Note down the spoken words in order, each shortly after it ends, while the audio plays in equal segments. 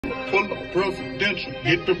pull up presidential,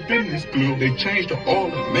 get the business club. They change the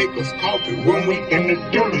order, make us coffee when we in the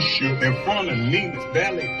dealership. In front of Nina's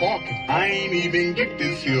valet parking, I ain't even get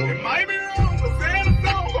this here. It might be wrong, but saying the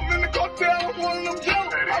song, I'm in the cartel, I'm one of them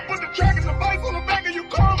jokes. I put the track and the bikes on the back of your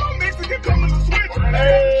car, my Mexican coming to switch.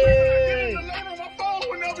 Hey!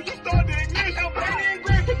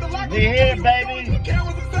 We here, baby.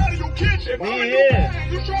 We here.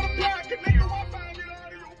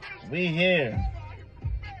 We here.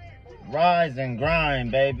 Rise and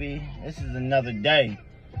grind, baby. This is another day,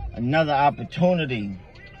 another opportunity.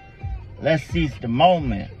 Let's seize the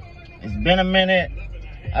moment. It's been a minute.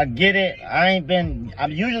 I get it.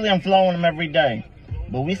 I'm usually flowing them every day,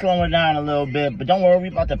 but we slowing it down a little bit. But don't worry, we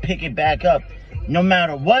about to pick it back up. No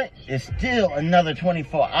matter what, it's still another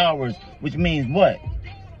 24 hours, which means what?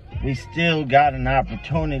 We still got an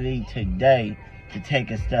opportunity today to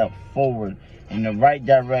take a step forward in the right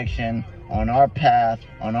direction on our path,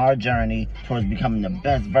 on our journey towards becoming the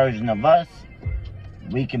best version of us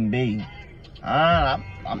we can be.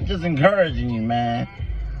 I'm just encouraging you, man.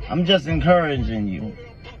 I'm just encouraging you.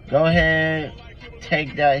 Go ahead,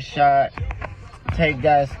 take that shot, take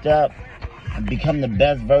that step, and become the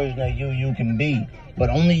best version of you can be.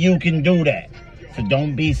 But only you can do that. So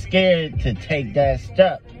don't be scared to take that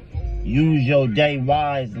step. Use your day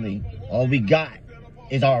wisely. All we got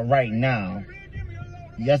is our right now.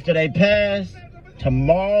 Yesterday passed.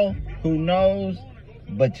 Tomorrow, who knows?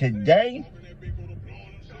 But today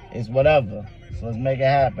is whatever. So let's make it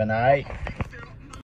happen, all right?